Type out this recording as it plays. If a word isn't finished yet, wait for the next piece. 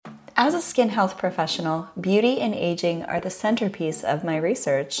As a skin health professional, beauty and aging are the centerpiece of my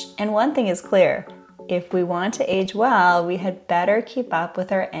research, and one thing is clear. If we want to age well, we had better keep up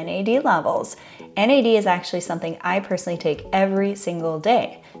with our NAD levels. NAD is actually something I personally take every single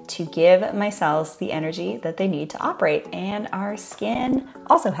day to give my cells the energy that they need to operate, and our skin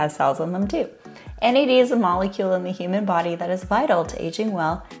also has cells in them too. NAD is a molecule in the human body that is vital to aging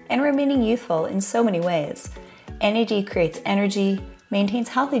well and remaining youthful in so many ways. NAD creates energy, maintains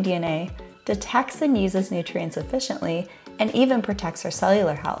healthy DNA, detects and uses nutrients efficiently, and even protects our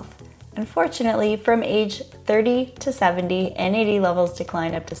cellular health. Unfortunately, from age 30 to 70, NAD levels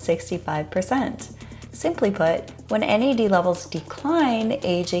decline up to 65%. Simply put, when NAD levels decline,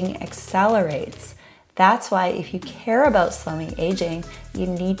 aging accelerates. That's why if you care about slowing aging, you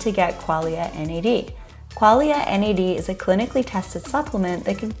need to get Qualia NAD. Qualia NAD is a clinically tested supplement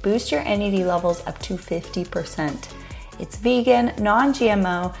that can boost your NAD levels up to 50%. It's vegan,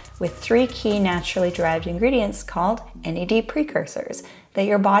 non-GMO, with 3 key naturally derived ingredients called NAD precursors that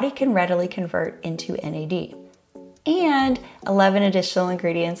your body can readily convert into NAD, and 11 additional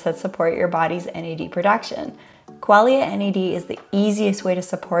ingredients that support your body's NAD production. Qualia NAD is the easiest way to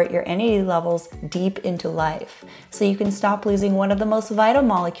support your NAD levels deep into life, so you can stop losing one of the most vital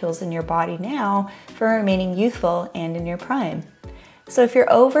molecules in your body now for remaining youthful and in your prime. So if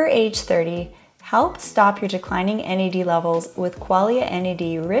you're over age 30, help stop your declining NAD levels with Qualia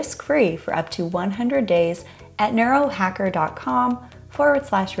NAD risk-free for up to 100 days at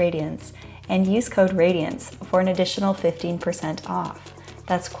neurohacker.com/radiance and use code RADIANCE for an additional 15% off.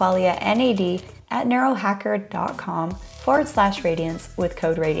 That's Qualia NAD at neurohacker.com/radiance with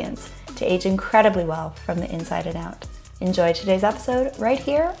code RADIANCE to age incredibly well from the inside and out. Enjoy today's episode right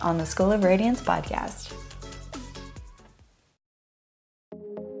here on the School of Radiance podcast.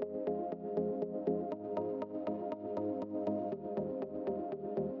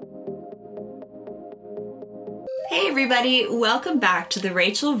 Hey everybody, welcome back to the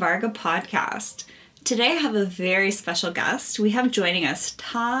Rachel Varga podcast. Today I have a very special guest. We have joining us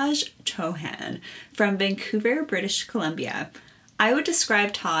Taj Chohan from Vancouver, British Columbia. I would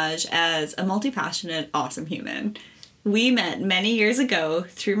describe Taj as a multi-passionate, awesome human. We met many years ago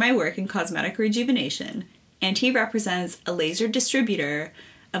through my work in cosmetic rejuvenation, and he represents a laser distributor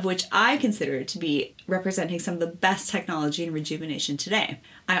of which I consider to be representing some of the best technology in rejuvenation today.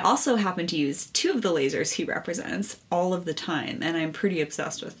 I also happen to use 2 of the lasers he represents all of the time, and I'm pretty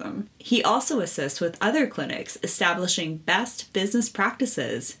obsessed with them. He also assists with other clinics establishing best business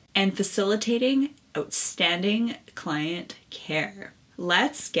practices and facilitating outstanding client care.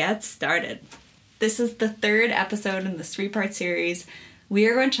 Let's get started. This is the 3rd episode in this 3-part series. We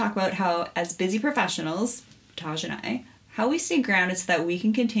are going to talk about how, as busy professionals, Taj and I, how we stay grounded so that we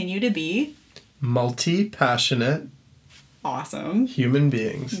can continue to be multi-passionate, awesome human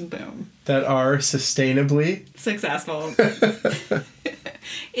beings. Boom. That are sustainably successful.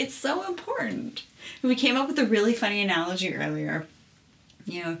 It's so important. We came up with a really funny analogy earlier.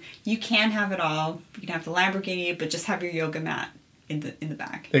 You know, you can have it all. You can have the Lamborghini, but just have your yoga mat in the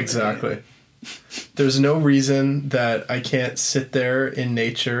back. Exactly. There's no reason that I can't sit there in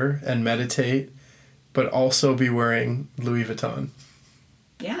nature and meditate, but also be wearing Louis Vuitton.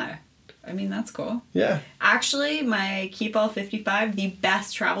 Yeah. I mean, that's cool. Yeah. Actually, my Keep All 55, the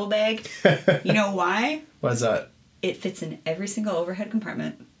best travel bag. You know why? Why's that? It fits in every single overhead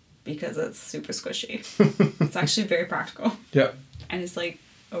compartment because it's super squishy. It's actually very practical. Yep. And it's like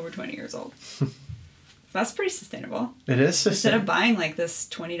over 20 years old. So that's pretty sustainable. It is sustainable. Instead of buying like this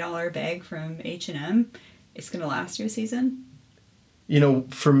 $20 bag from H&M, it's going to last you a season. You know,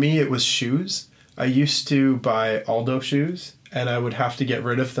 for me, it was shoes. I used to buy Aldo shoes, and I would have to get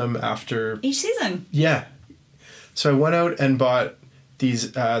rid of them after each season. Yeah. So I went out and bought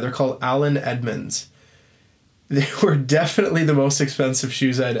these, they're called Allen Edmonds. They were definitely the most expensive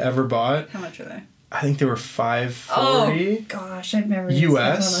shoes I'd ever bought. How much were they? I think they were $540. Oh, gosh, I've never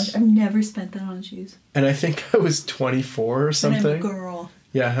US. I've never spent that on shoes. And I think I was 24 or something. And I'm a girl.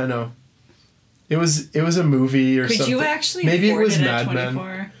 Yeah, I know. It was a movie or something. Could you actually Maybe afford it was it Mad at 24?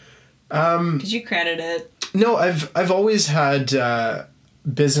 Men. Did you credit it? No, I've always had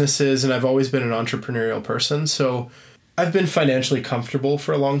businesses, and I've always been an entrepreneurial person, so I've been financially comfortable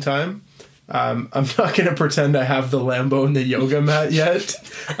for a long time. I'm not going to pretend I have the Lambo and the yoga mat yet.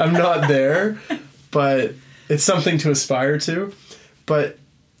 I'm not there, but it's something to aspire to. But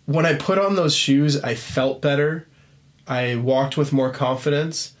when I put on those shoes, I felt better. I walked with more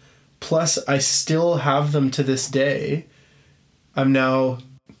confidence. Plus, I still have them to this day. I'm not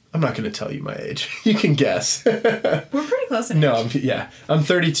going to tell you my age. You can guess. We're pretty close in age. No, I'm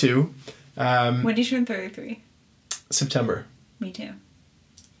 32. When did you turn 33? September. Me too.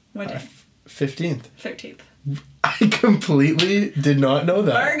 What day? 15th. 13th. I completely did not know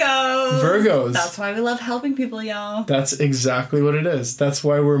that. Virgos. That's why we love helping people, y'all. That's exactly what it is. That's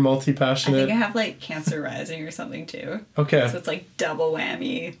why we're multi-passionate. I think I have like Cancer rising or something too. Okay. So it's like double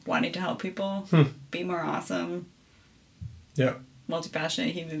whammy, wanting to help people, be more awesome. Yeah.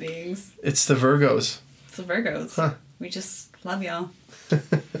 Multi-passionate human beings. It's the Virgos. It's the Virgos. Huh. We just love y'all.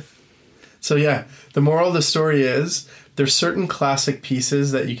 So yeah, the moral of the story is there's certain classic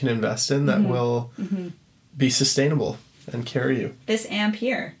pieces that you can invest in that will be sustainable and carry you. This amp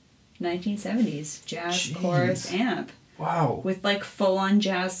here, 1970s jazz chorus amp. Wow. With like full-on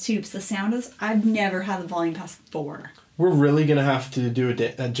jazz tubes. The sound is, I've never had the volume past 4. We're really going to have to do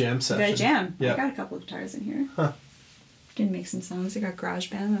a jam session. We got a jam. Yeah. I got a couple of guitars in here. Huh. Didn't make some songs. I got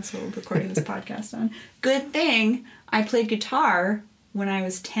GarageBand. That's what we're recording this podcast on. Good thing I played guitar when I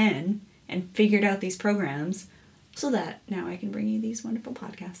was 10 and figured out these programs so that now I can bring you these wonderful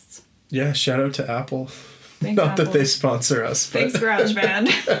podcasts. Yeah, shout out to Apple. Thanks, Not Apple. that they sponsor us. But Thanks, GarageBand.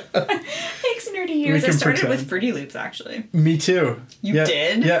 Thanks, Nerdy Years. I started with Fruity Loops, actually. Me too. You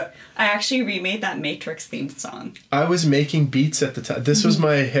did? Yeah. I actually remade that Matrix themed song. I was making beats at the time. This was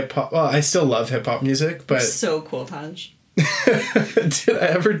my hip-hop... Well, I still love hip-hop music, but... So cool, Taj. Did I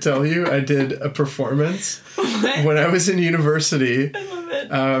ever tell you I did a performance when I was in university? I love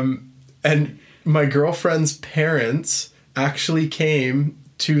it. And my girlfriend's parents actually came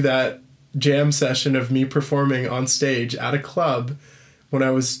to that jam session of me performing on stage at a club when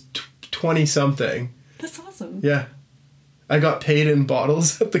I was 20-something. That's awesome. Yeah. I got paid in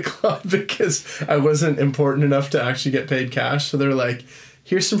bottles at the club because I wasn't important enough to actually get paid cash. So they're like,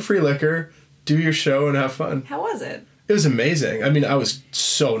 here's some free liquor, do your show and have fun. How was it? It was amazing. I mean, I was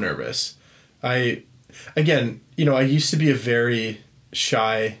so nervous. I used to be a very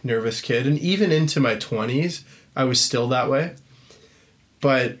shy, nervous kid. And even into my 20s, I was still that way.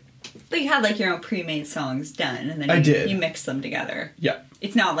 But you had like your own pre-made songs done and then you mixed them together. Yeah.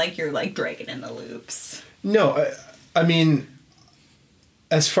 It's not like you're like dragging in the loops. No, I mean,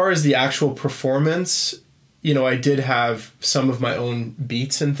 as far as the actual performance, I did have some of my own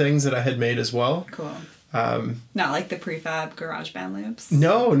beats and things that I had made as well. Cool. Not like the prefab GarageBand loops?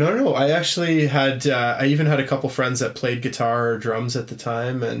 No. I actually had, I even had a couple friends that played guitar or drums at the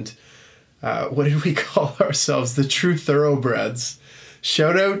time. And what did we call ourselves? The True Thoroughbreds.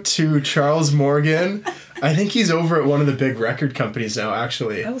 Shout out to Charles Morgan. I think he's over at one of the big record companies now,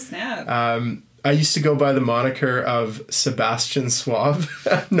 actually. Oh, snap. I used to go by the moniker of Sebastian Suave.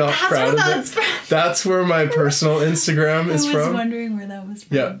 I'm not proud of it. That's where my personal Instagram is from. I was wondering where that was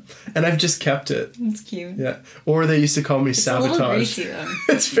from. Yeah. And I've just kept it. It's cute. Yeah. Or they used to call me Sabotage. It's a little greasy, though.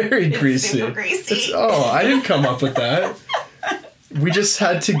 It's very greasy. Super greasy. I didn't come up with that. We just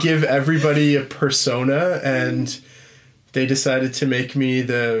had to give everybody a persona, and they decided to make me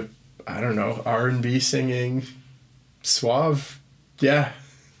the, I don't know, R&B singing Suave. Yeah.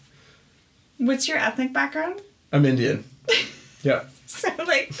 What's your ethnic background? I'm Indian. Yeah. So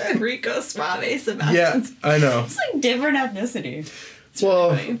like the Rico Suave Sebastian. Yeah, I know. It's like different ethnicity.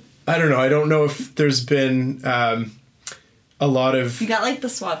 Really I don't know. I don't know if there's been a lot of... You got like the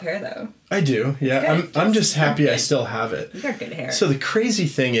suave hair though. I do, yeah. I'm just happy I still have it. You got good hair. So the crazy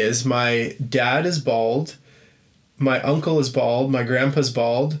thing is my dad is bald, my uncle is bald, my grandpa's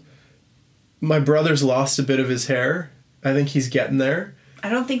bald, my brother's lost a bit of his hair. I think he's getting there. I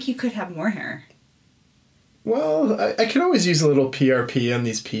don't think you could have more hair. Well, I could always use a little PRP on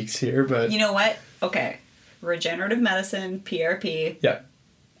these peaks here, but... You know what? Okay. Regenerative medicine, PRP. Yeah.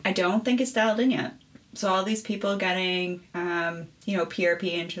 I don't think it's dialed in yet. So all these people getting,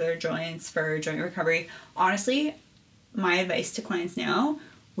 PRP into their joints for joint recovery. Honestly, my advice to clients now,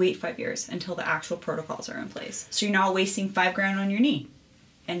 wait 5 years until the actual protocols are in place. So you're not wasting $5,000 on your knee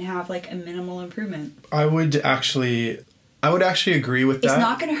and have like a minimal improvement. I would actually agree with that. It's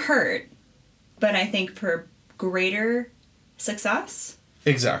not going to hurt, but I think for greater success,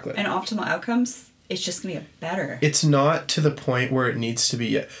 exactly, and optimal outcomes, it's just going to get better. It's not to the point where it needs to be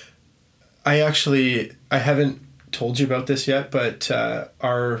yet. I haven't told you about this yet, but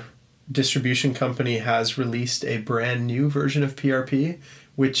our distribution company has released a brand new version of PRP,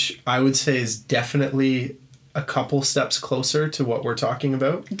 which I would say is definitely a couple steps closer to what we're talking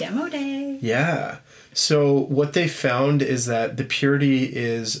about. Demo day. Yeah. So what they found is that the purity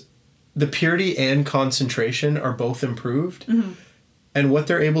and concentration are both improved. Mm-hmm. And what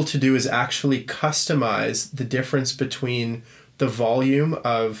they're able to do is actually customize the difference between the volume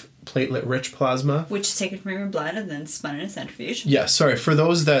of platelet-rich plasma, which is taken from your blood and then spun in a centrifuge. Yeah, sorry. For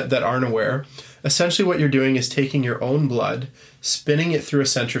those that aren't aware, essentially what you're doing is taking your own blood, spinning it through a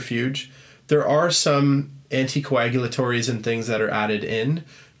centrifuge. There are some anticoagulatories and things that are added in,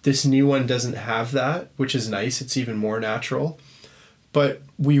 This new one doesn't have that, which is nice. It's even more natural. But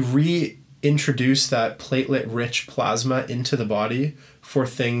we reintroduce that platelet-rich plasma into the body for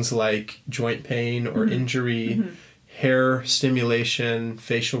things like joint pain or injury, hair stimulation,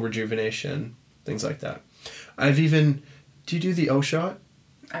 facial rejuvenation, things like that. Do you do the O shot?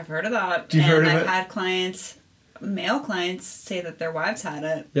 I've heard of that. I've had clients, male clients, say that their wives had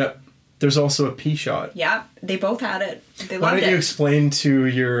it. Yep. There's also a P shot. Yeah, they both had it. They loved it. Why don't you explain to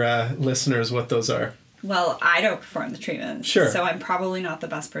your listeners what those are? Well, I don't perform the treatments. Sure. So I'm probably not the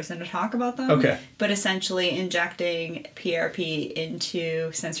best person to talk about them. Okay. But essentially injecting PRP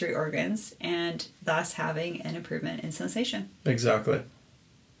into sensory organs and thus having an improvement in sensation. Exactly.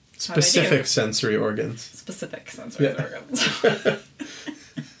 Specific sensory organs. Specific sensory organs.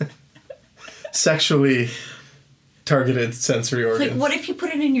 Sexually targeted sensory organs. Like, what if you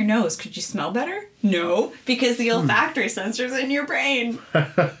put it in your nose? Could you smell better? No, because the olfactory sensor's in your brain. Sorry,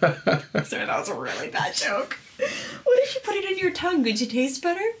 that was a really bad joke. What if you put it in your tongue? Could you taste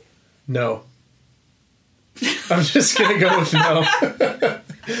better? No. I'm just going to go with no.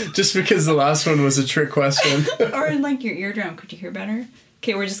 Just because the last one was a trick question. Or in, like, your eardrum. Could you hear better?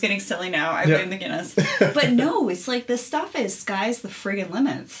 Okay, we're just getting silly now. I blame the Guinness. But no, it's like this stuff is sky's the friggin'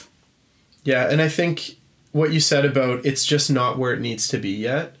 limits. Yeah, and I think what you said about it's just not where it needs to be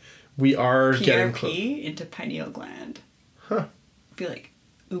yet. We are getting PRP into pineal gland. Huh. I feel like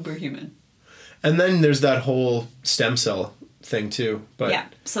uber human. And then there's that whole stem cell thing too. But yeah,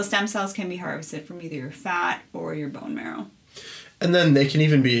 so stem cells can be harvested from either your fat or your bone marrow. And then they can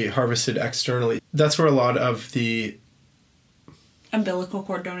even be harvested externally. That's where a lot of the umbilical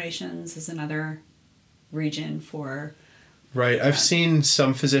cord donations is another region for... Right. I've seen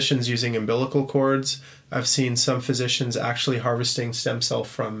some physicians using umbilical cords. I've seen some physicians actually harvesting stem cell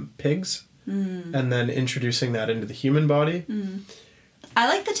from pigs and then introducing that into the human body. I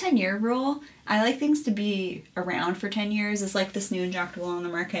like the 10-year rule. I like things to be around for 10 years. It's like this new injectable on the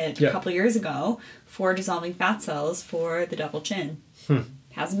market a couple years ago for dissolving fat cells for the double chin.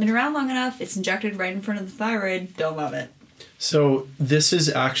 Hasn't been around long enough. It's injected right in front of the thyroid. Don't love it. So this is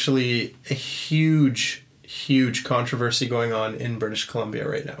actually a huge controversy going on in British Columbia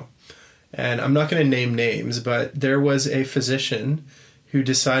right now. And I'm not going to name names, but there was a physician who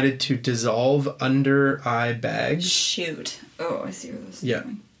decided to dissolve under eye bags. Shoot. Oh, I see where this is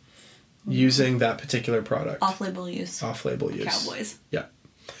going. Using that particular product. Off-label use. Off-label use. Cowboys. Yeah.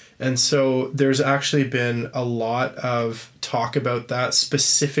 And so there's actually been a lot of talk about that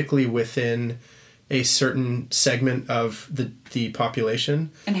specifically within a certain segment of the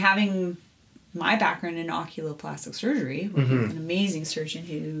population. And having my background in oculoplastic surgery, with an amazing surgeon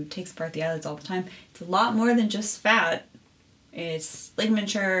who takes apart the eyelids all the time, it's a lot more than just fat. It's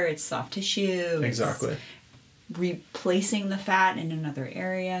ligature, it's soft tissue. Exactly. It's replacing the fat in another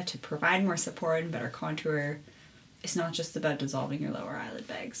area to provide more support and better contour. It's not just about dissolving your lower eyelid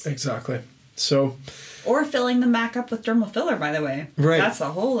bags. Exactly. So, or filling them back up with dermal filler, by the way. Right. That's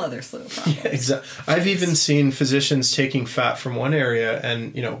a whole other slew of problems. Yeah, exactly. I've even seen physicians taking fat from one area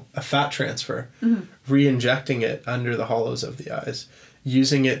and, a fat transfer, re-injecting it under the hollows of the eyes,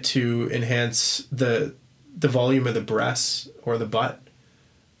 using it to enhance the volume of the breasts or the butt.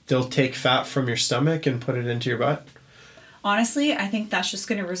 They'll take fat from your stomach and put it into your butt. Honestly, I think that's just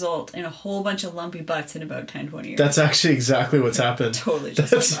going to result in a whole bunch of lumpy butts in about 10, 20 years. That's actually exactly what's happened. Totally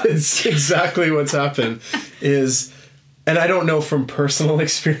just It's exactly what's happened. And I don't know from personal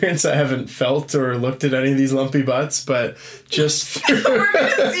experience, I haven't felt or looked at any of these lumpy butts, but just... We're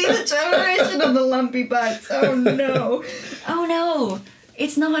going to see the generation of the lumpy butts. Oh, no. Oh, no.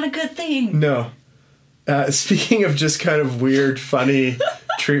 It's not a good thing. No. Speaking of just kind of weird, funny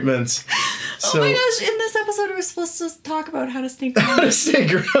treatments... Oh my gosh, in this episode we're supposed to talk about how to stay grounded. How to stay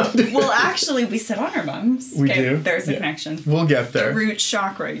grounded. Well, actually, we sit on our bums. We do. There's a connection. We'll get there. The root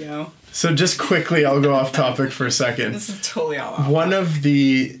chakra, yo. So just quickly, I'll go off topic for a second. This is totally all off. One of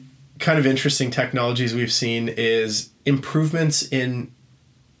the kind of interesting technologies we've seen is improvements in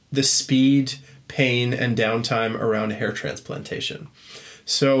the speed, pain, and downtime around hair transplantation.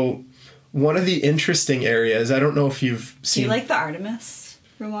 So one of the interesting areas, I don't know if you've seen... Do you like the Artemis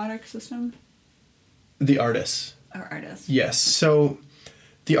robotic system? The Artis. Or Artis. Yes. So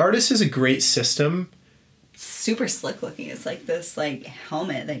the Artis is a great system. Super slick looking. It's like this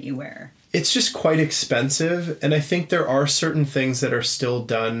helmet that you wear. It's just quite expensive, and I think there are certain things that are still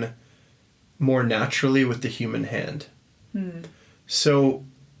done more naturally with the human hand. So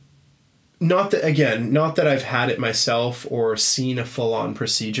not that I've had it myself or seen a full-on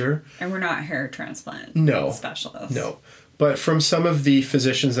procedure. And we're not hair transplant specialists. No. But from some of the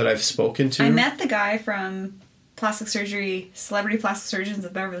physicians that I've spoken to... I met the guy from plastic surgery, celebrity plastic surgeons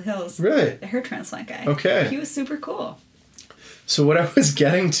of Beverly Hills. Really? The hair transplant guy. Okay. He was super cool. So what I was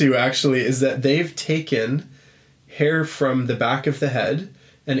getting to actually is that they've taken hair from the back of the head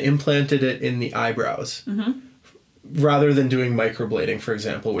and implanted it in the eyebrows. Mm-hmm. Rather than doing microblading, for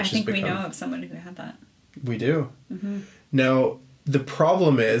example, which I think we know of someone who had that. We do. Mm-hmm. Now, the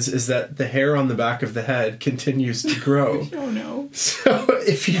problem is that the hair on the back of the head continues to grow. Oh, no. So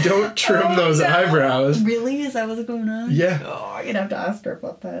if you don't trim those eyebrows... Really? Is that what's going on? Yeah. Oh, I'm going to have to ask her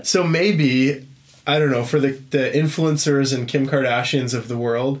about that. So maybe, I don't know, for the influencers and Kim Kardashians of the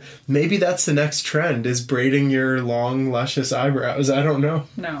world, maybe that's the next trend, is braiding your long, luscious eyebrows. I don't know.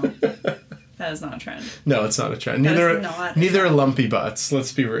 No. That is not a trend. No, it's not a trend. Neither are lumpy butts,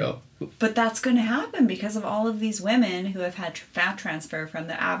 let's be real. But that's going to happen because of all of these women who have had fat transfer from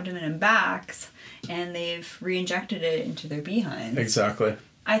their abdomen and backs, and they've re-injected it into their behinds. Exactly.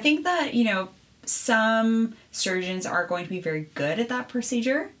 I think that, some surgeons are going to be very good at that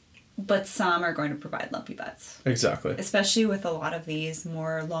procedure, but some are going to provide lumpy butts. Exactly. Especially with a lot of these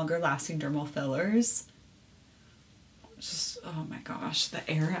more longer-lasting dermal fillers. Just, oh my gosh, the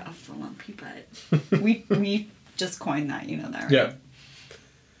era of the lumpy butt. we just coined that, you know that, right? Yeah.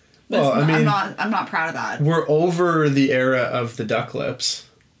 Well, I'm not proud of that. We're over the era of the duck lips,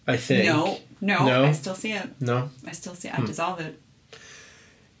 I think. No, I still see it. No? I still see it. I dissolve it.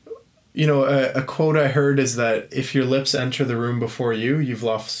 A quote I heard is that if your lips enter the room before you, you've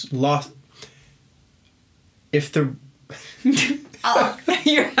lost if the... Oh,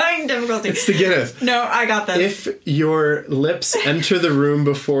 you're having difficulty. It's the Guinness. No, I got this. If your lips enter the room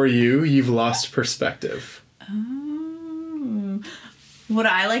before you, you've lost perspective. What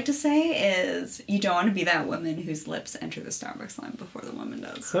I like to say is you don't want to be that woman whose lips enter the Starbucks line before the woman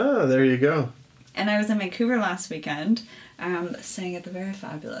does. Oh, there you go. And I was in Vancouver last weekend, staying at the very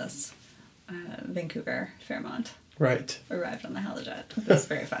fabulous Vancouver Fairmont. Right. Arrived on the helijet. It was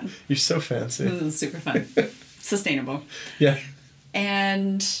very fun. You're so fancy. It was super fun. Sustainable. Yeah.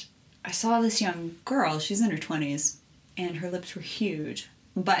 And I saw this young girl, she's in her 20s, and her lips were huge.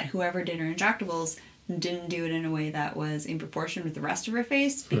 But whoever did her injectables didn't do it in a way that was in proportion with the rest of her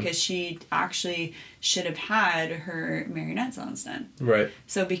face, because she actually should have had her marionette zones done. Right.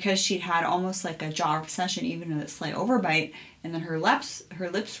 So because she'd had almost like a jaw recession, even with a slight overbite, and then her lips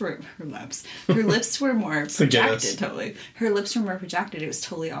were more projected. Totally, her lips were more projected. It was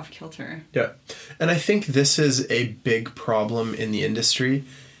totally off kilter. Yeah, and I think this is a big problem in the industry.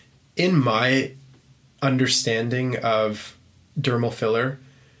 In my understanding of dermal filler,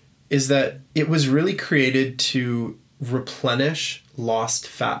 is that it was really created to replenish lost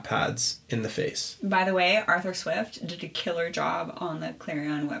fat pads in the face. By the way, Arthur Swift did a killer job on the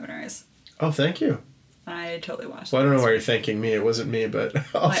Clarion webinars. Oh, thank you. I totally watched it. Well, I don't know why you're thanking me. It wasn't me, but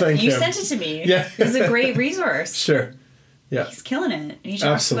thank him. You sent it to me. Yeah. It was a great resource. Sure. Yeah. He's killing it. And he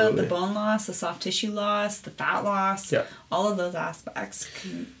talks about the bone loss, the soft tissue loss, the fat loss, all of those aspects.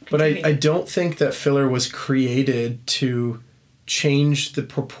 But I don't think that filler was created to change the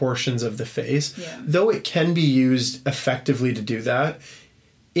proportions of the face, though it can be used effectively to do that.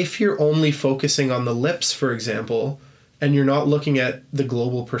 If you're only focusing on the lips, for example, and you're not looking at the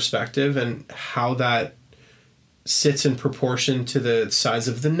global perspective and how that sits in proportion to the size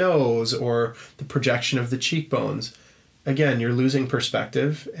of the nose or the projection of the cheekbones, again, you're losing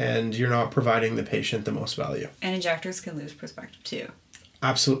perspective and you're not providing the patient the most value. And injectors can lose perspective too.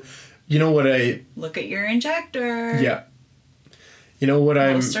 Absolutely. You know what Look at your injector. Yeah. You know what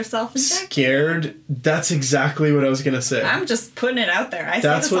I'm scared? That's exactly what I was going to say. I'm just putting it out there.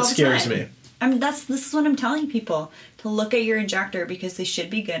 That's what scares me. This is what I'm telling people, to look at your injector, because they should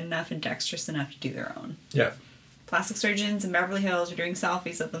be good enough and dexterous enough to do their own. Yeah. Plastic surgeons in Beverly Hills are doing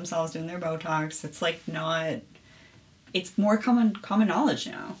selfies of themselves doing their Botox. It's like not... It's more common knowledge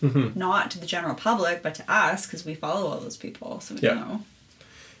now. Mm-hmm. Not to the general public, but to us, because we follow all those people, so we know.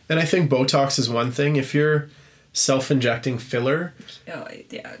 And I think Botox is one thing. If you're self-injecting filler... Oh,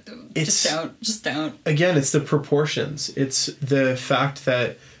 yeah. Just don't. Again, it's the proportions. It's the fact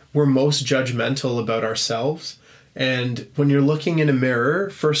that we're most judgmental about ourselves. And when you're looking in a mirror,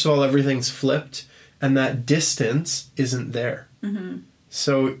 first of all, everything's flipped, and that distance isn't there. Mm-hmm.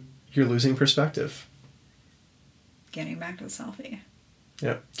 So you're losing perspective. Getting back to the selfie.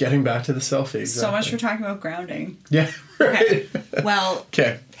 Yeah, getting back to the selfie. Exactly. So much for talking about grounding. Yeah, right. Okay. Well,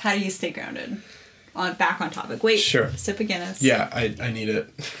 how do you stay grounded? Back on topic. Wait, sure. Sip of Guinness. Yeah, I need it.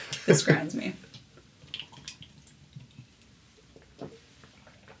 This grounds me.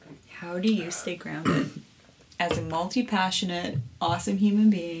 How do you stay grounded as a multi-passionate, awesome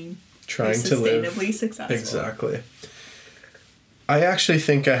human being trying to live sustainably successful? Exactly. I actually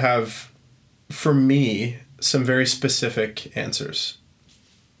think I have, for me, some very specific answers.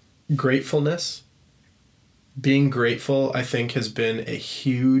 Gratefulness. Being grateful, I think, has been a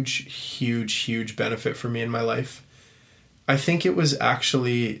huge benefit for me in my life. I think it was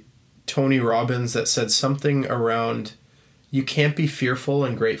actually Tony Robbins that said something around, you can't be fearful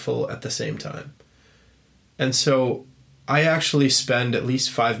and grateful at the same time. And so I actually spend at least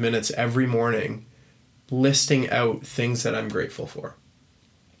 5 minutes every morning listing out things that I'm grateful for.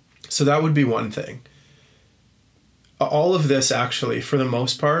 So that would be one thing. All of this, actually, for the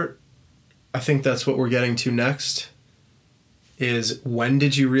most part, I think that's what we're getting to next, is when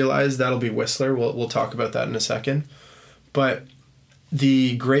did you realize? That'll be Whistler. We'll talk about that in a second. But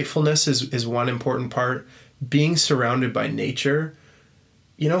the gratefulness is one important part. Being surrounded by nature.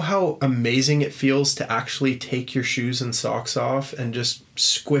 You know how amazing it feels to actually take your shoes and socks off and just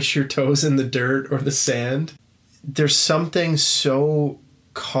squish your toes in the dirt or the sand? There's something so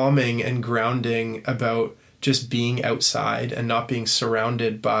calming and grounding about just being outside and not being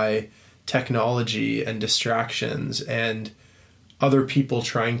surrounded by technology and distractions and other people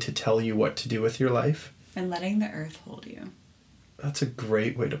trying to tell you what to do with your life. And letting the earth hold you. That's a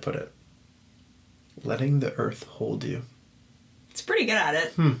great way to put it. Letting the earth hold you. It's pretty good at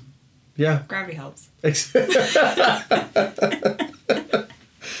it. Yeah. Gravity helps.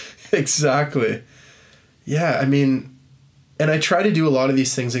 Exactly. Yeah, I mean, and I try to do a lot of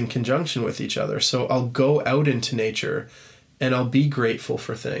these things in conjunction with each other. So I'll go out into nature and I'll be grateful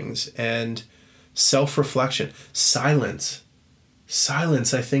for things, and self-reflection. Silence,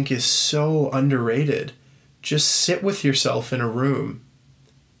 I think, is so underrated. Just sit with yourself in a room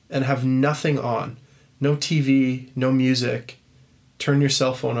and have nothing on. No TV, no music. Turn your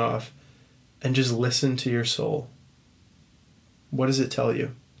cell phone off and just listen to your soul. What does it tell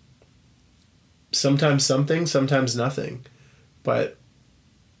you? Sometimes something, sometimes nothing. But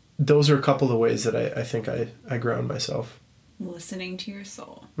those are a couple of ways that I think I ground myself. Listening to your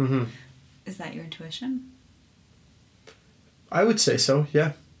soul. Mm-hmm. Is that your intuition? I would say so,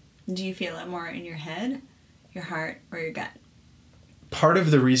 yeah. Do you feel it more in your head, your heart, or your gut? Part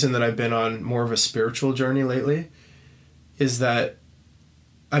of the reason that I've been on more of a spiritual journey lately is that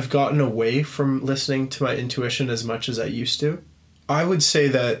I've gotten away from listening to my intuition as much as I used to. I would say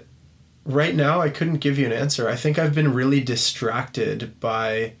that right now I couldn't give you an answer. I think I've been really distracted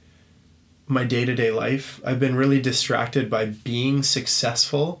by my day-to-day life. I've been really distracted by being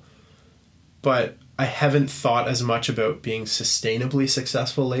successful, but I haven't thought as much about being sustainably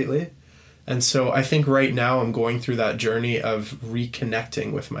successful lately. And so I think right now I'm going through that journey of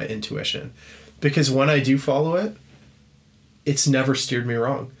reconnecting with my intuition. Because when I do follow it, it's never steered me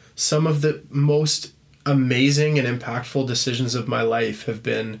wrong. Some of the most amazing and impactful decisions of my life have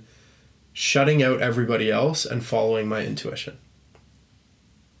been shutting out everybody else and following my intuition.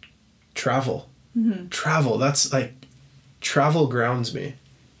 Travel. Mm-hmm. Travel. That's like, travel grounds me.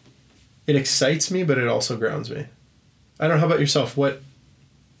 It excites me, but it also grounds me. I don't know, how about yourself? What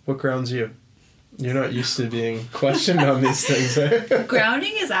grounds you? You're not used to being questioned on these things, eh?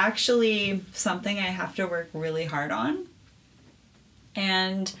 Grounding is actually something I have to work really hard on.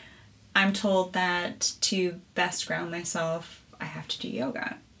 And I'm told that to best ground myself, I have to do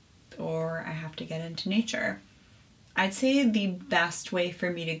yoga or I have to get into nature. I'd say the best way for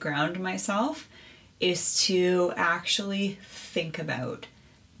me to ground myself is to actually think about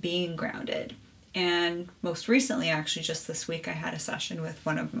being grounded. And most recently, actually just this week, I had a session with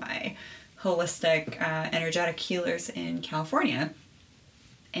one of my holistic energetic healers in California.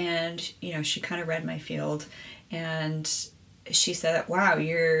 And, you know, she kind of read my field and she said, wow,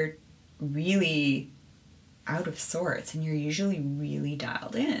 you're really out of sorts and you're usually really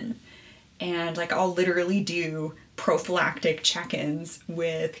dialed in. And like, I'll literally do prophylactic check-ins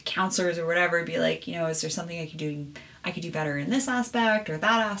with counselors or whatever, be like, you know, is there something I could do better in this aspect or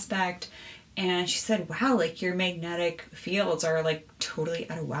that aspect? And she said, wow, like your magnetic fields are like totally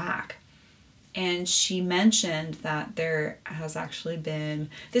out of whack. And she mentioned that there has actually been,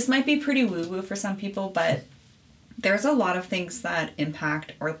 this might be pretty woo-woo for some people, but there's a lot of things that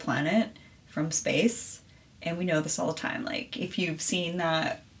impact our planet from space. And we know this all the time. Like if you've seen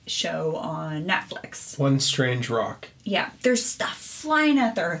that show on Netflix. One Strange Rock. Yeah, there's stuff flying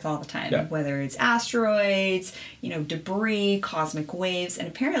at the Earth all the time, whether it's asteroids, you know, debris, cosmic waves, and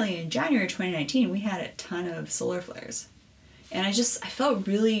apparently in January 2019 we had a ton of solar flares. And I felt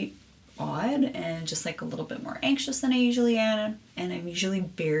really odd and just like a little bit more anxious than I usually am, and I'm usually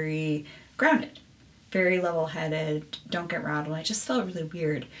very grounded, very level-headed, don't get rattled. I just felt really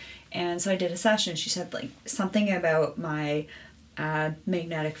weird. And so I did a session. She said like something about my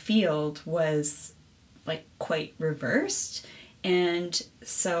magnetic field was like quite reversed, and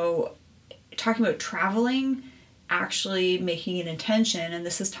so talking about traveling, actually making an intention, and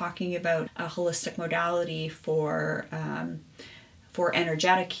this is talking about a holistic modality for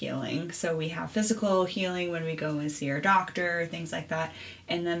energetic healing. So we have physical healing when we go and see our doctor, things like that.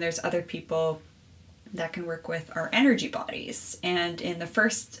 And then there's other people that can work with our energy bodies. And in the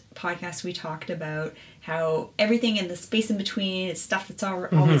first podcast, we talked about how everything in the space in between is stuff that's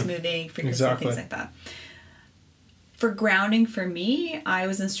always moving, frequency, things like that. For grounding, for me, I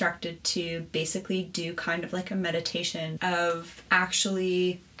was instructed to basically do kind of like a meditation of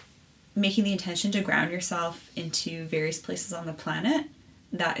actually making the intention to ground yourself into various places on the planet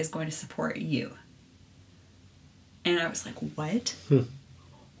that is going to support you. And I was like, what?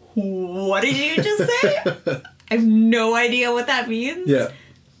 What did you just say? I have no idea what that means. Yeah.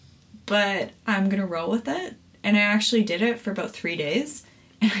 But I'm going to roll with it. And I actually did it for about 3 days,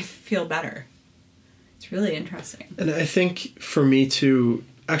 and I feel better. It's really interesting. And I think for me too,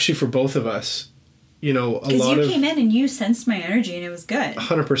 actually for both of us, you know, a lot of... Because you came in and you sensed my energy and it was good.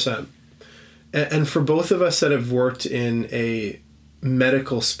 100%. And for both of us that have worked in a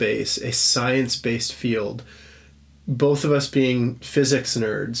medical space, a science-based field, both of us being physics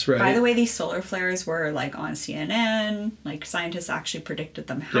nerds, right? By the way, these solar flares were like on CNN, like scientists actually predicted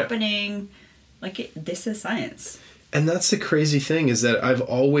them happening. Like this is science. And that's the crazy thing, is that I've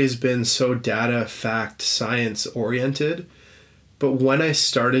always been so data, fact, science oriented. But when I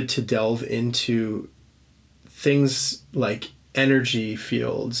started to delve into things like energy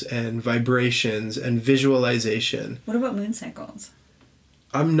fields and vibrations and visualization. What about moon cycles?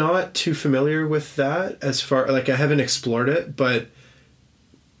 I'm not too familiar with that as far, like I haven't explored it, but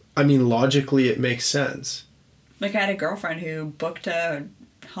I mean, logically it makes sense. Like I had a girlfriend who booked a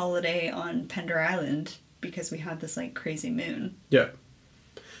holiday on Pender Island because we had this like crazy moon. Yeah.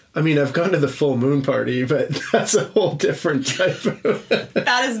 I mean, I've gone to the full moon party, but that's a whole different type of...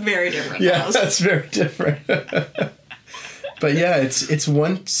 That is very different. Yeah, that's very different. But yeah, it's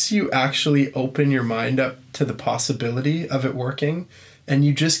once you actually open your mind up to the possibility of it working and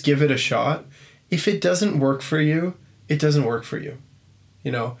you just give it a shot, if it doesn't work for you, it doesn't work for you.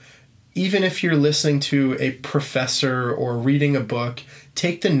 You know, even if you're listening to a professor or reading a book,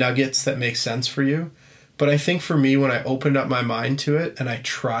 take the nuggets that make sense for you. But I think for me, when I opened up my mind to it and I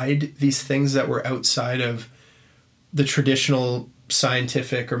tried these things that were outside of the traditional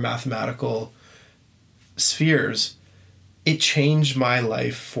scientific or mathematical spheres, it changed my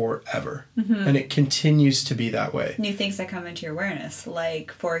life forever. Mm-hmm. And it continues to be that way. New things that come into your awareness.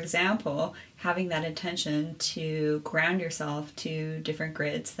 Like, for example, having that intention to ground yourself to different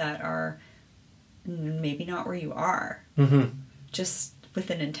grids that are maybe not where you are. Mm-hmm. Just with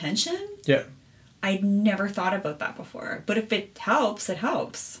an intention. Yeah. I'd never thought about that before. But if it helps, it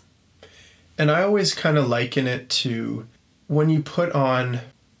helps. And I always kind of liken it to when you put on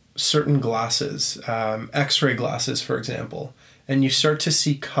certain glasses, X-ray glasses, for example, and you start to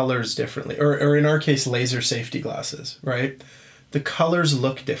see colors differently, or in our case, laser safety glasses, right? The colors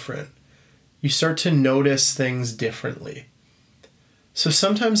look different. You start to notice things differently. So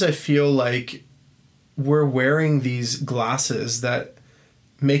sometimes I feel like we're wearing these glasses that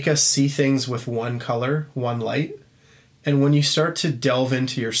make us see things with one color, one light. And when you start to delve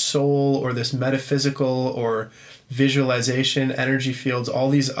into your soul or this metaphysical or visualization, energy fields, all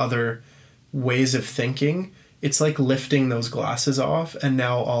these other ways of thinking, it's like lifting those glasses off and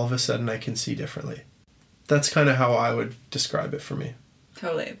now all of a sudden I can see differently. That's kind of how I would describe it for me.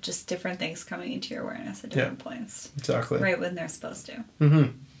 Totally. Just different things coming into your awareness at different points. Exactly. Right when they're supposed to.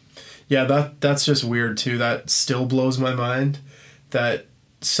 Mm-hmm. Yeah, that's just weird too. That still blows my mind that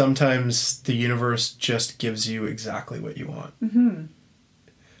sometimes the universe just gives you exactly what you want. Mm-hmm.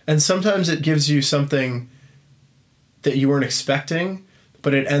 And sometimes it gives you something that you weren't expecting,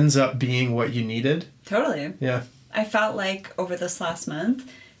 but it ends up being what you needed. Totally. Yeah. I felt like over this last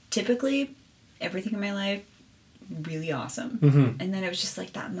month, typically everything in my life, really awesome. Mm-hmm. And then it was just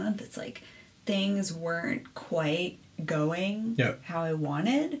like that month, it's like things weren't quite going how I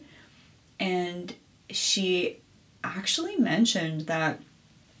wanted. And she actually mentioned that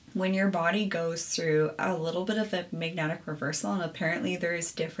when your body goes through a little bit of a magnetic reversal, and apparently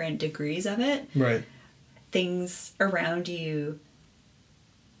there's different degrees of it, right, things around you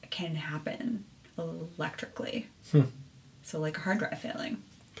can happen electrically. So like a hard drive failing.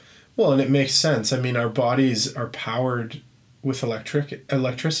 Well, and it makes sense. I mean, our bodies are powered with electricity and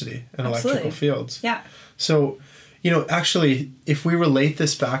Absolutely. electrical fields. Yeah. So, you know, actually, if we relate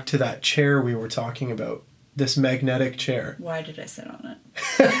this back to that chair we were talking about, this magnetic chair. Why did I sit on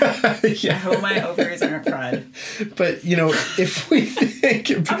it? Yeah. I hope my ovaries aren't fried. But, you know, if we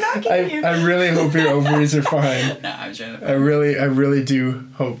think I'm not kidding you. I really hope your ovaries are fine. No, I'm joking. I really do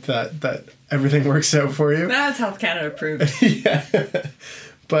hope that everything works out for you. That's Health Canada approved. Yeah.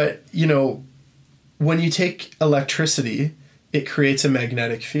 But, you know, when you take electricity, it creates a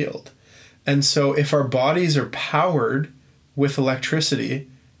magnetic field. And so if our bodies are powered with electricity,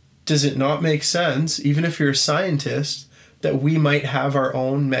 does it not make sense, even if you're a scientist, that we might have our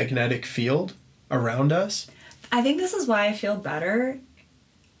own magnetic field around us? I think this is why I feel better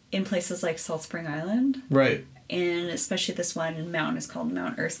in places like Salt Spring Island. Right. And especially this one mountain is called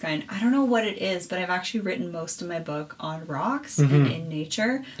Mount Erskine. I don't know what it is, but I've actually written most of my book on rocks and in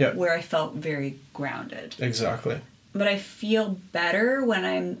nature, where I felt very grounded. Exactly. But I feel better when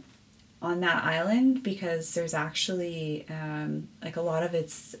I'm on that island because there's actually, like a lot of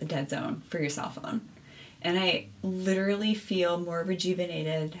it's a dead zone for your cell phone. And I literally feel more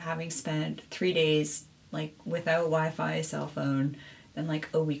rejuvenated having spent 3 days like without Wi-Fi, cell phone, than like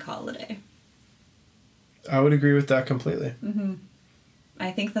a week holiday. I would agree with that completely. Mm-hmm.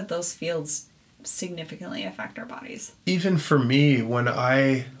 I think that those fields significantly affect our bodies. Even for me, when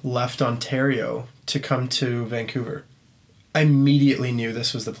I left Ontario to come to Vancouver, I immediately knew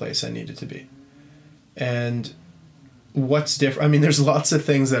this was the place I needed to be. And what's different? I mean, there's lots of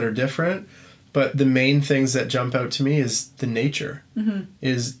things that are different, but the main things that jump out to me is the nature.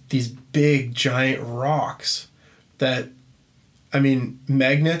 Is these big, giant rocks that, I mean,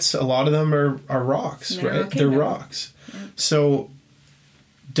 magnets, a lot of them are rocks, right? They're rocks. Yeah. So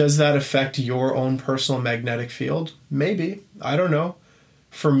does that affect your own personal magnetic field? Maybe. I don't know.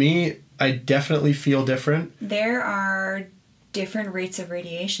 For me, I definitely feel different. There are different rates of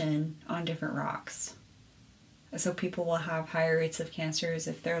radiation on different rocks. So people will have higher rates of cancers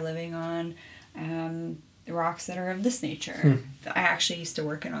if they're living on rocks that are of this nature. I actually used to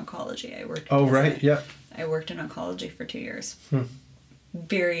work in oncology. I worked in oncology for 2 years.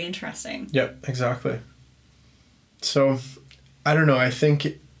 Very interesting. Yep, exactly. So, I don't know. I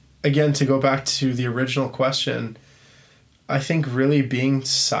think, again, to go back to the original question, I think really being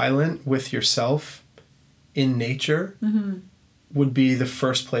silent with yourself in nature would be the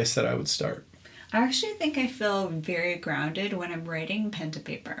first place that I would start. I actually think I feel very grounded when I'm writing pen to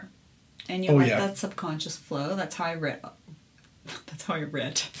paper. And that subconscious flow. That's how I read. That's how I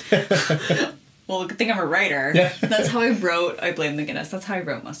read. Well, good thing I'm a writer. Yeah. That's how I wrote I Blame the Guinness. That's how I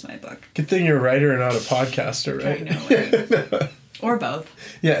wrote most of my book. Good thing you're a writer and not a podcaster, right? I know, right? Or both.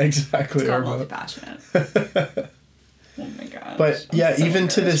 Yeah, exactly. It's called multi-passionate. Oh my gosh. But even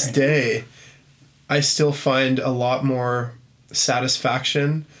to this day, I still find a lot more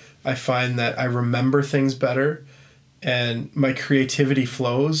satisfaction. I find that I remember things better. And my creativity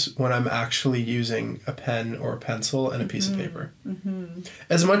flows when I'm actually using a pen or a pencil and a piece of paper.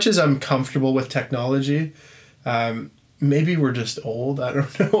 As much as I'm comfortable with technology, maybe we're just old, I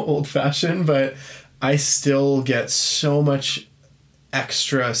don't know, old-fashioned, but I still get so much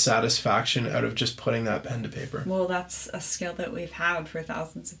extra satisfaction out of just putting that pen to paper. Well, that's a skill that we've had for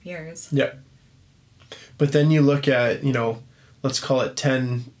thousands of years. Yeah. But then you look at, let's call it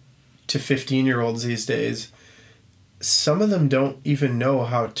 10 to 15-year-olds these days. Some of them don't even know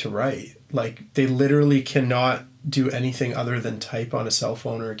how to write. Like, they literally cannot do anything other than type on a cell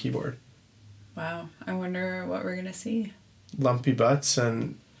phone or a keyboard. Wow. I wonder what we're going to see. Lumpy butts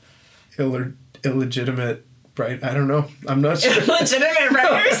and illegitimate I don't know. I'm not sure. Illegitimate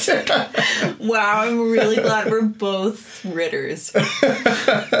writers? Wow, I'm really glad we're both Ritters.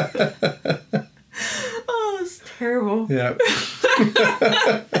 Oh, it's terrible. Yeah.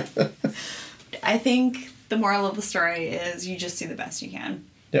 I think the moral of the story is you just do the best you can.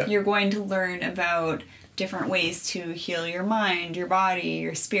 Yeah. You're going to learn about different ways to heal your mind, your body,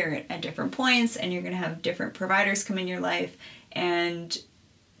 your spirit at different points, and you're going to have different providers come in your life and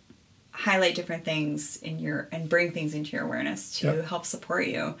highlight different things and bring things into your awareness to help support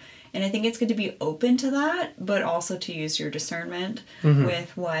you. And I think it's good to be open to that, but also to use your discernment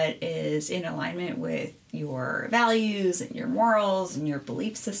with what is in alignment with your values and your morals and your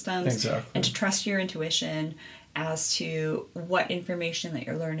belief systems. Exactly. And to trust your intuition as to what information that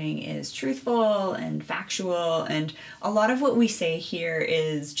you're learning is truthful and factual. And a lot of what we say here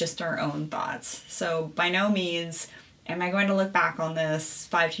is just our own thoughts. So by no means am I going to look back on this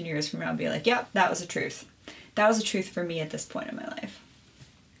 5-10 years from now and be like, yep, that was a truth. That was a truth for me at this point in my life.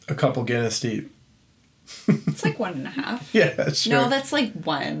 A couple Guinness deep. It's like 1.5. Yeah, sure. No, that's like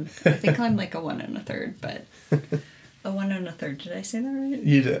 1. I think I'm like a 1 1/3, but a 1 1/3. Did I say that right?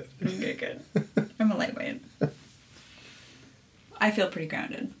 You did. Okay, good. I'm a lightweight. I feel pretty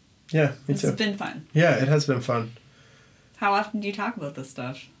grounded. Yeah, me This too. has been fun. Yeah, it has been fun. How often do you talk about this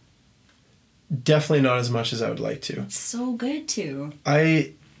stuff? Definitely not as much as I would like to. It's so good to.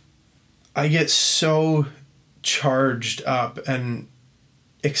 I get so charged up and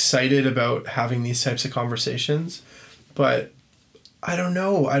excited about having these types of conversations, but I don't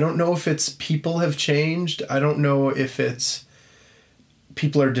know. I don't know if it's people have changed. I don't know if it's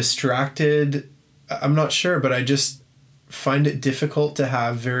people are distracted. I'm not sure, but I just find it difficult to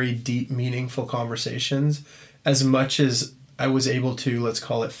have very deep, meaningful conversations as much as I was able to, let's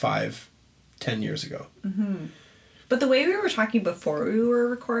call it 5-10 years ago. Mm-hmm. But the way we were talking before we were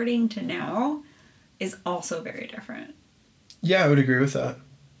recording to now is also very different. Yeah, I would agree with that.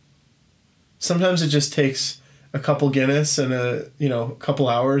 Sometimes it just takes a couple Guinness and a couple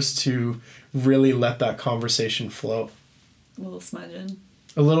hours to really let that conversation flow. A little smudging.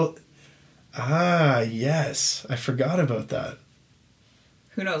 A little. Ah, yes. I forgot about that.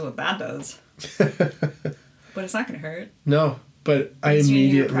 Who knows what that does? But it's not going to hurt. No, but I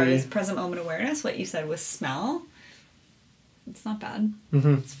immediately... Present moment awareness, what you said was smell. It's not bad.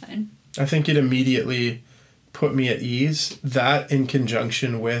 Mm-hmm. It's fine. I think it immediately put me at ease. That in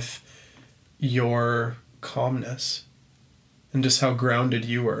conjunction with your calmness and just how grounded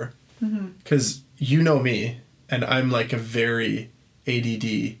you were. Because you know me, and I'm like a very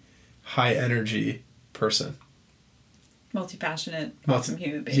ADD, high energy person. Multi-passionate, awesome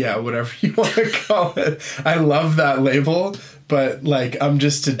human being. Yeah, whatever you want to call it. I love that label, but like I'm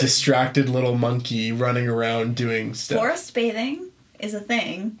just a distracted little monkey running around doing stuff. Forest bathing is a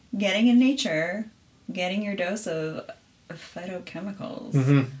thing. Getting in nature, getting your dose of phytochemicals.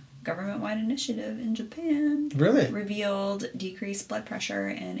 Mm-hmm. Government-wide initiative in Japan Really? revealed decreased blood pressure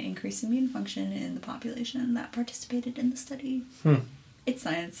and increased immune function in the population that participated in the study. It's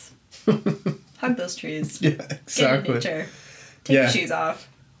science. Hug those trees. Yeah, exactly. Get in nature. Take your shoes off.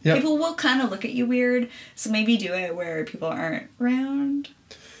 Yep. People will kind of look at you weird, so maybe do it where people aren't around.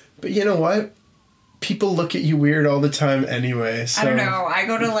 But you know what? People look at you weird all the time anyway. So. I don't know. I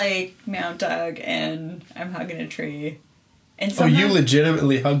go to like Mount Doug and I'm hugging a tree. And you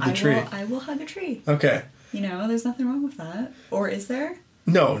legitimately hug the tree? I will hug a tree. Okay. You know, there's nothing wrong with that. Or is there?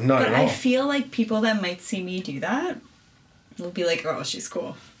 No, not at all. But I feel like people that might see me do that will be like, oh, she's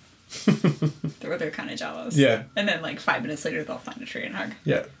cool. they're kind of jealous. Yeah. And then like 5 minutes later, they'll find a tree and hug.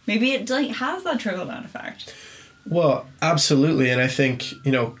 Yeah. Maybe it like has that trickle-down effect. Well, absolutely. And I think,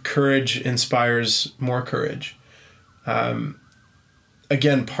 courage inspires more courage.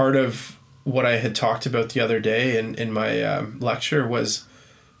 Again, part of what I had talked about the other day in my lecture was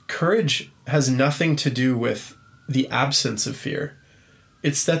courage has nothing to do with the absence of fear.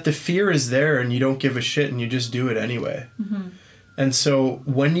 It's that the fear is there and you don't give a shit and you just do it anyway. Mm-hmm. And so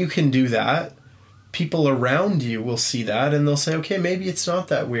when you can do that, people around you will see that and they'll say, okay, maybe it's not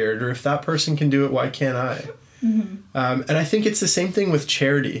that weird. Or if that person can do it, why can't I? Mm-hmm. And I think it's the same thing with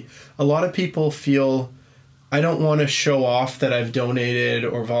charity. A lot of people feel, I don't want to show off that I've donated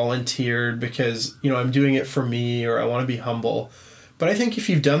or volunteered because, I'm doing it for me or I want to be humble. But I think if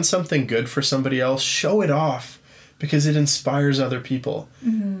you've done something good for somebody else, show it off because it inspires other people.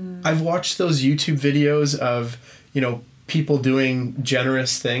 Mm-hmm. I've watched those YouTube videos of, people doing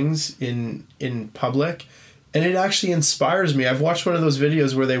generous things in public, and it actually inspires me. I've watched one of those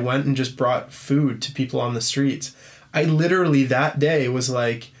videos where they went and just brought food to people on the streets. I literally that day was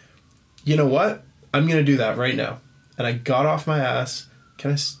like, you know what? I'm going to do that right now. And I got off my ass.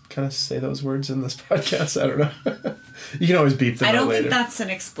 Can I say those words in this podcast? I don't know. You can always beep them out later. I don't think that's an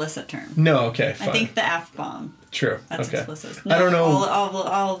explicit term. No, okay, fine. I think the F-bomb. True. That's okay. explicit. No, I don't know.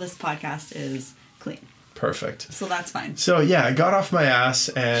 All of this podcast is clean. Perfect. So that's fine. So yeah, I got off my ass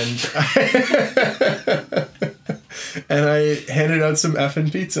and and I handed out some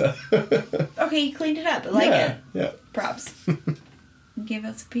effing pizza. Okay, you cleaned it up. I like it. Yeah. Props. You gave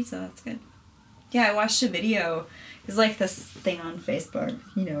us some pizza. That's good. Yeah, I watched a video. It's like this thing on Facebook.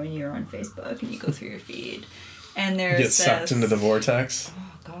 When you're on Facebook and you go through your feed, and there's you get sucked into the vortex.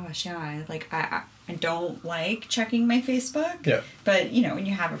 Oh gosh, yeah. I don't like checking my Facebook. Yeah. But when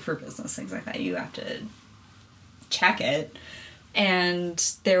you have it for business, things like that, you have to check it. And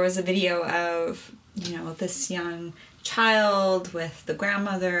there was a video of this young child with the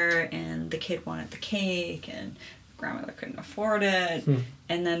grandmother, and the kid wanted the cake, and the grandmother couldn't afford it.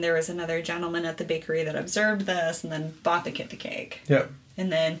 And then there was another gentleman at the bakery that observed this and then bought the kid the cake. Yeah. And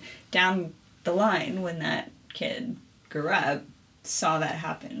then down the line, when that kid grew up, saw that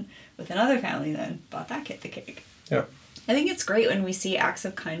happen with another family, then bought that kid the cake. Yeah. I think it's great when we see acts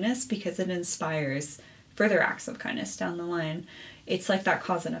of kindness because it inspires further acts of kindness down the line. It's like that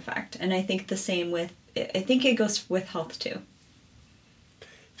cause and effect. And I think the same with, I think it goes with health too.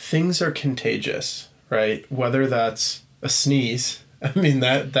 Things are contagious, right? Whether that's a sneeze I mean,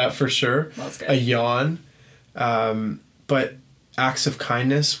 that for sure. That's good. A yawn. But acts of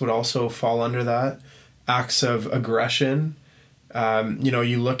kindness would also fall under that. Acts of aggression.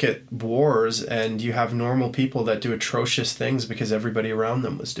 You look at wars and you have normal people that do atrocious things because everybody around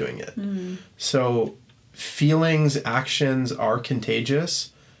them was doing it. Mm. So feelings, actions are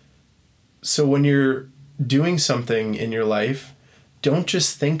contagious. So when you're doing something in your life, don't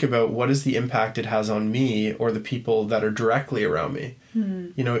just think about what is the impact it has on me or the people that are directly around me.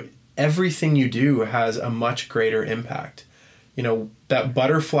 Mm. Everything you do has a much greater impact. That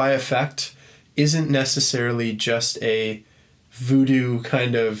butterfly effect isn't necessarily just a voodoo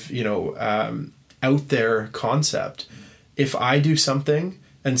kind of, out there concept. If I do something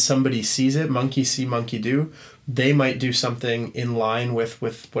and somebody sees it, monkey see, monkey do, they might do something in line with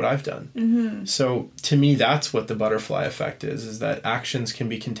what I've done. Mm-hmm. So to me, that's what the butterfly effect is that actions can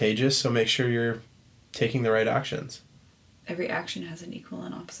be contagious. So make sure you're taking the right actions. Every action has an equal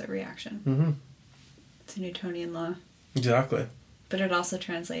and opposite reaction. Mm-hmm. It's a Newtonian law. Exactly. But it also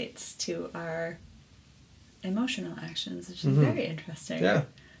translates to our emotional actions, which is Mm-hmm. very interesting. Yeah.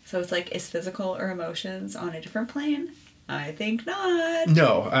 So it's like, is physical or emotions on a different plane? I think not.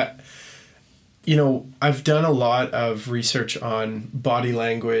 No, I've done a lot of research on body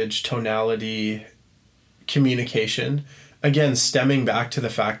language, tonality, communication. Again, stemming back to the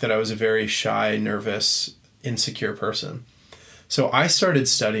fact that I was a very shy, nervous, insecure person. So I started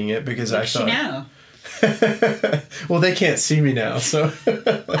studying it because I thought... now. Well, they can't see me now, so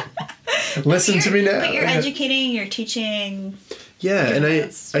listen to me now. But you're educating, you're teaching. Yeah, and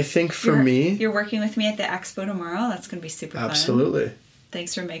I think for me... You're working with me at the expo tomorrow. That's going to be super fun. Absolutely.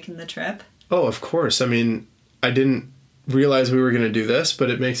 Thanks for making the trip. Oh, of course. I mean, I didn't realize we were going to do this,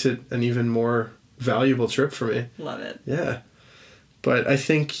 but it makes it an even more valuable trip for me. Love it. Yeah. But I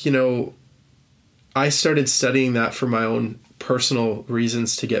think, I started studying that for my own personal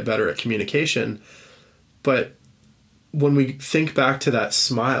reasons to get better at communication. But when we think back to that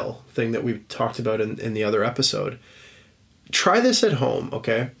smile thing that we talked about in the other episode, try this at home,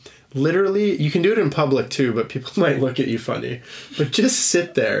 okay? Literally, you can do it in public too, but people might look at you funny. But just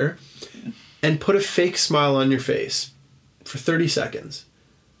sit there and put a fake smile on your face for 30 seconds.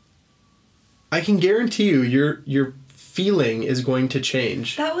 I can guarantee you your feeling is going to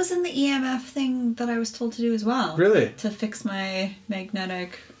change. That was in the EMF thing that I was told to do as well. Really? To fix my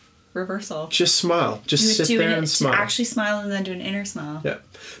magnetic reversal. Just smile. Just sit there and smile. To actually smile and then do an inner smile. Yeah.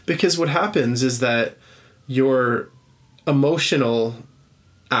 Because what happens is that your emotional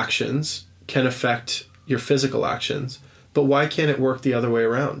actions can affect your physical actions. But why can't it work the other way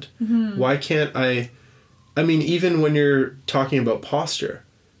around? Mm-hmm. Why can't I mean, even when you're talking about posture,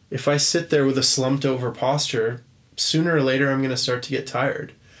 if I sit there with a slumped over posture, sooner or later I'm going to start to get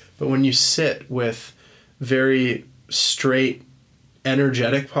tired. But when you sit with very straight,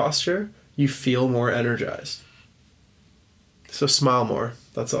 energetic posture, you feel more energized. So smile more.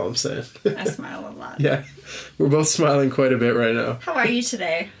 That's all I'm saying. I smile a lot. Yeah. We're both smiling quite a bit right now. How are you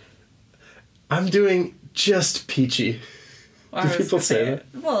today? I'm doing just peachy. Well, Do people say that?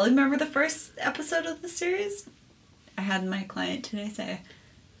 Well, remember the first episode of the series? I had my client today say,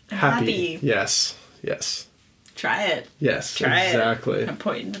 I'm happy. Yes. Yes. Try it. Yes. Try exactly. it. I'm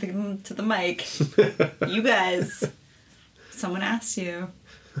pointing to the mic. You guys. Someone asked you.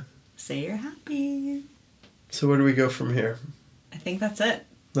 Say you're happy. So where do we go from here? I think that's it.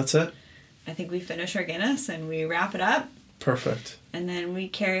 That's it? I think we finish our Guinness and we wrap it up. Perfect. And then we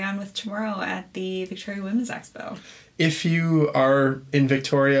carry on with tomorrow at the Victoria Women's Expo. If you are in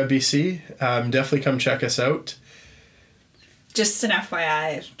Victoria, BC, definitely come check us out. Just an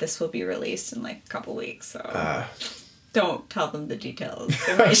FYI, this will be released in like a couple weeks, so don't tell them the details.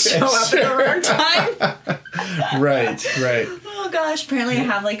 They might show up at the wrong time. Right. Oh gosh, apparently I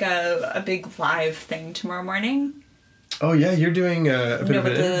have like a big live thing tomorrow morning. Oh yeah, you're doing a bit of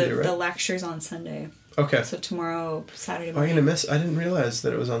an interview, right? The lecture's on Sunday. Okay. So tomorrow, Saturday I'm morning. going to miss... I didn't realize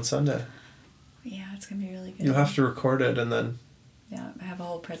that it was on Sunday. Yeah, it's going to be really good. You'll have to record it and then... Yeah, I have a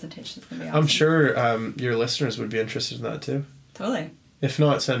whole presentation. It's going to be awesome. I'm sure your listeners would be interested in that too. Totally. If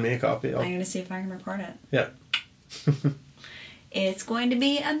not, send me a copy. I'm going to see if I can record it. Yeah. It's going to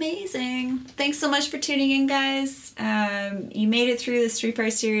be amazing. Thanks so much for tuning in, guys. You made it through this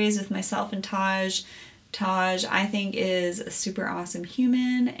 3-part series with myself and Taj. Taj, I think, is a super awesome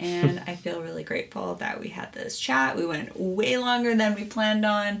human, and I feel really grateful that we had this chat. We went way longer than we planned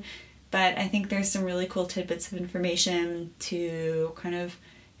on, but I think there's some really cool tidbits of information to kind of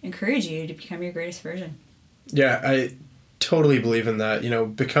encourage you to become your greatest version. Yeah, I totally believe in that.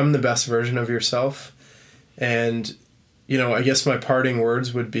 Become the best version of yourself. And, I guess my parting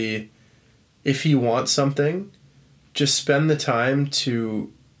words would be, if you want something, just spend the time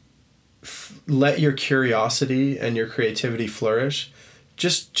to let your curiosity and your creativity flourish.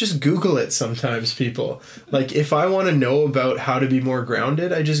 Just Google it sometimes, people. Like, if I want to know about how to be more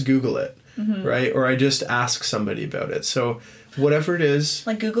grounded, I just Google it, right? Or I just ask somebody about it. So whatever it is.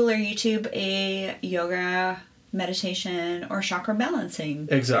 Like Google or YouTube a yoga, meditation, or chakra balancing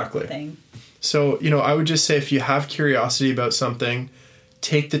thing. So, I would just say, if you have curiosity about something,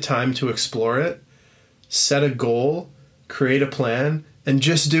 take the time to explore it, set a goal, create a plan, and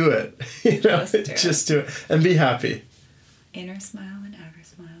just do it. Just do it. And be happy. Inner smile and outer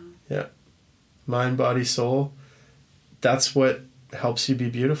smile. Yeah. Mind, body, soul. That's what helps you be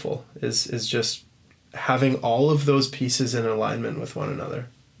beautiful, is just having all of those pieces in alignment with one another.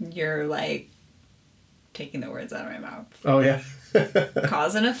 You're like taking the words out of my mouth. Oh, yeah.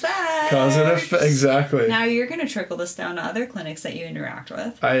 Cause and effect. Cause and effect. Exactly. Now you're going to trickle this down to other clinics that you interact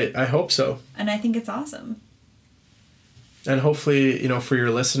with. I hope so. And I think it's awesome. And hopefully, for your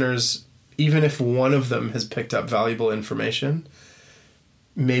listeners, even if one of them has picked up valuable information,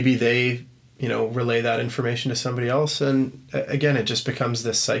 maybe they, relay that information to somebody else. And again, it just becomes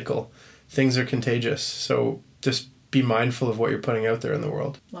this cycle. Things are contagious. So just be mindful of what you're putting out there in the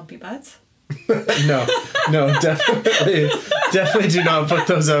world. Lumpy butts? No, definitely do not put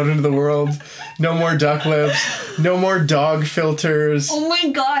those out into the world. No more duck lips. No more dog filters. Oh my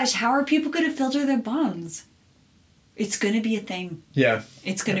gosh, how are people going to filter their bums? It's going to be a thing. Yeah.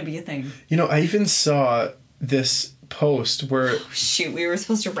 It's going to be a thing. I even saw this post where... Oh, shoot, we were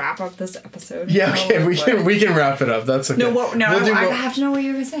supposed to wrap up this episode. Yeah, okay, we can wrap it up. That's okay. I have to know what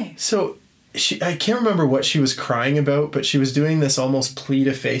you were going to say. So... I can't remember what she was crying about, but she was doing this almost plea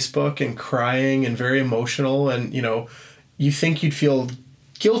to Facebook and crying and very emotional. And, you think you'd feel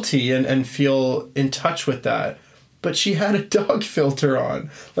guilty and feel in touch with that. But she had a dog filter on.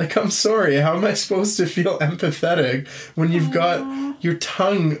 Like, I'm sorry, how am I supposed to feel empathetic when you've got your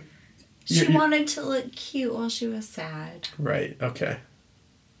tongue... She wanted to look cute while she was sad. Right, okay.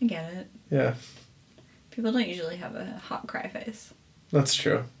 I get it. Yeah. People don't usually have a hot cry face. That's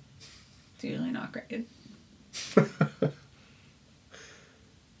true. It's usually not great.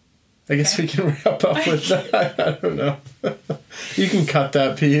 I guess we can wrap up with that. I don't know. You can cut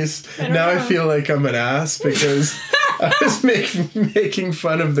that piece. I feel like I'm an ass because I was making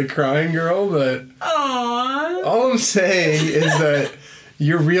fun of the crying girl, but aww. All I'm saying is that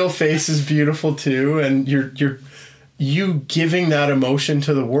your real face is beautiful too, and you giving that emotion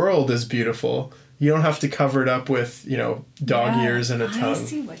to the world is beautiful. You don't have to cover it up with, dog ears and a tongue. I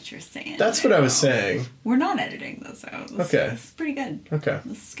see what you're saying. That's what I was saying. We're not editing this out. Okay. This is pretty good. Okay.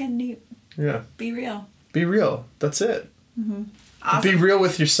 This is getting deep. Yeah. Be real. Be real. That's it. Mm-hmm. Awesome. Be real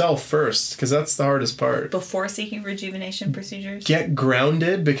with yourself first, because that's the hardest part. Before seeking rejuvenation procedures? Get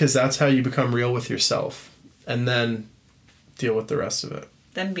grounded, because that's how you become real with yourself. And then deal with the rest of it.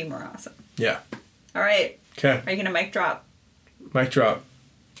 Then be more awesome. Yeah. All right. Okay. Are you going to mic drop? Mic drop.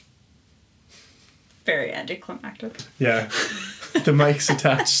 Very anticlimactic. Yeah. The mic's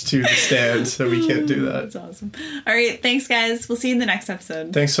attached to the stand, so we can't do that. That's awesome. All right. Thanks, guys. We'll see you in the next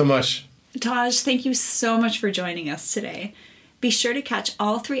episode. Thanks so much. Taj, thank you so much for joining us today. Be sure to catch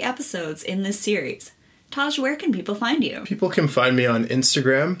all 3 episodes in this series. Taj, where can people find you? People can find me on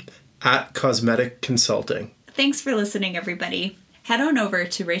Instagram @Cosmetic Consulting. Thanks for listening, everybody. Head on over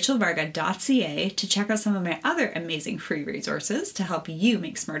to rachelvarga.ca to check out some of my other amazing free resources to help you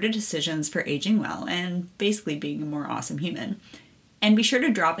make smarter decisions for aging well and basically being a more awesome human. And be sure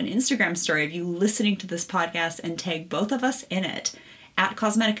to drop an Instagram story of you listening to this podcast and tag both of us in it,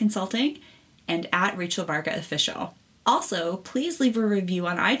 @Cosmetic Consulting and @RachelVargaOfficial. Also, please leave a review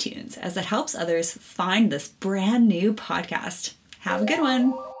on iTunes as it helps others find this brand new podcast. Have a good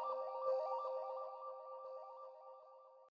one.